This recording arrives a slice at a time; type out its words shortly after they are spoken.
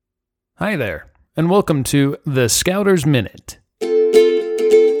Hi there, and welcome to the Scouter's Minute.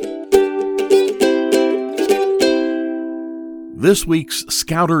 This week's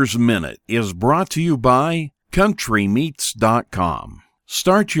Scouter's Minute is brought to you by countrymeats.com.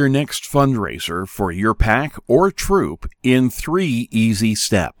 Start your next fundraiser for your pack or troop in 3 easy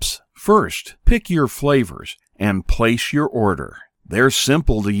steps. First, pick your flavors and place your order. Their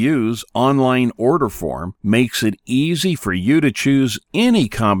simple-to-use online order form makes it easy for you to choose any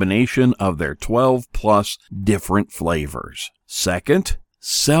combination of their 12-plus different flavors. Second,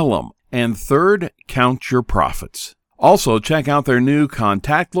 sell them. And third, count your profits. Also, check out their new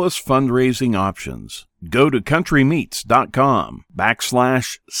contactless fundraising options. Go to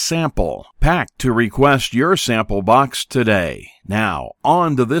countrymeats.com/sample pack to request your sample box today. Now,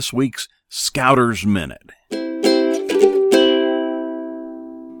 on to this week's Scouter's Minute.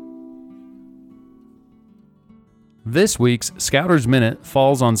 This week's Scouter's Minute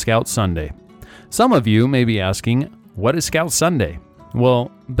falls on Scout Sunday. Some of you may be asking, what is Scout Sunday? Well,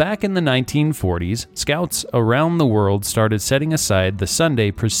 back in the 1940s, Scouts around the world started setting aside the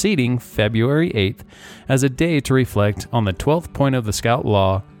Sunday preceding February 8th as a day to reflect on the 12th point of the Scout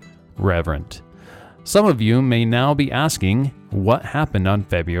Law, reverent. Some of you may now be asking, what happened on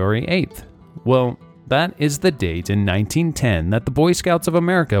February 8th? Well, that is the date in 1910 that the Boy Scouts of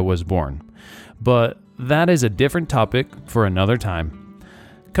America was born. But that is a different topic for another time.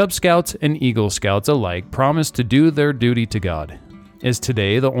 Cub Scouts and Eagle Scouts alike promise to do their duty to God. Is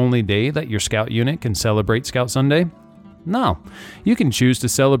today the only day that your Scout unit can celebrate Scout Sunday? No, you can choose to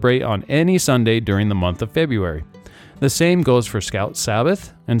celebrate on any Sunday during the month of February. The same goes for Scout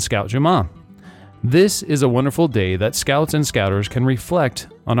Sabbath and Scout Jama. This is a wonderful day that Scouts and Scouters can reflect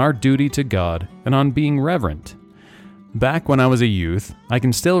on our duty to God and on being reverent. Back when I was a youth, I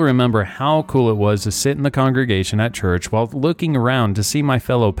can still remember how cool it was to sit in the congregation at church while looking around to see my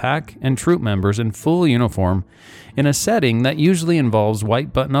fellow pack and troop members in full uniform in a setting that usually involves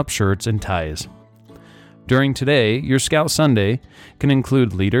white button-up shirts and ties. During today, your Scout Sunday can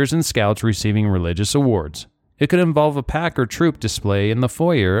include leaders and scouts receiving religious awards. It could involve a pack or troop display in the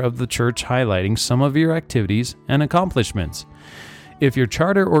foyer of the church highlighting some of your activities and accomplishments. If your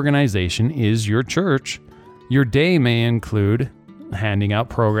charter organization is your church, your day may include handing out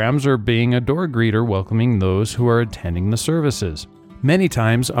programs or being a door greeter welcoming those who are attending the services. Many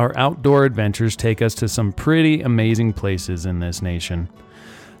times, our outdoor adventures take us to some pretty amazing places in this nation.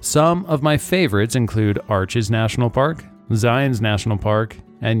 Some of my favorites include Arches National Park, Zion's National Park,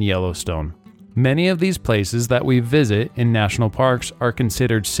 and Yellowstone. Many of these places that we visit in national parks are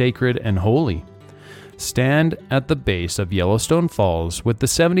considered sacred and holy. Stand at the base of Yellowstone Falls with the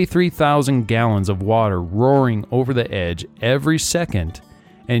 73,000 gallons of water roaring over the edge every second,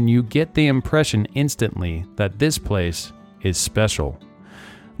 and you get the impression instantly that this place is special.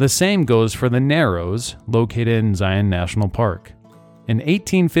 The same goes for the Narrows, located in Zion National Park. In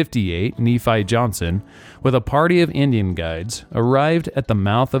 1858, Nephi Johnson, with a party of Indian guides, arrived at the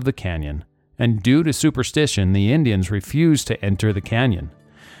mouth of the canyon, and due to superstition, the Indians refused to enter the canyon.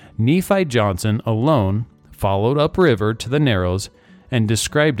 Nephi Johnson alone followed upriver to the Narrows and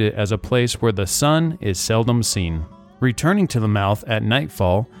described it as a place where the sun is seldom seen. Returning to the mouth at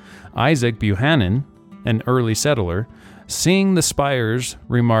nightfall, Isaac Buchanan, an early settler, seeing the spires,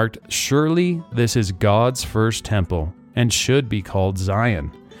 remarked, "Surely this is God's first temple and should be called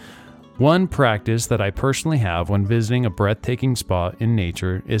Zion." One practice that I personally have when visiting a breathtaking spot in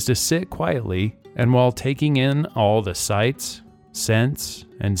nature is to sit quietly and while taking in all the sights, scents,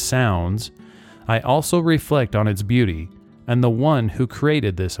 and sounds, I also reflect on its beauty and the one who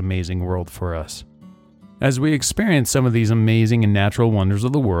created this amazing world for us. As we experience some of these amazing and natural wonders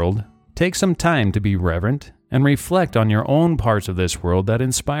of the world, take some time to be reverent and reflect on your own parts of this world that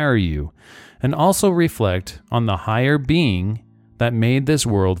inspire you, and also reflect on the higher being that made this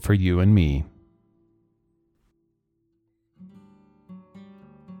world for you and me.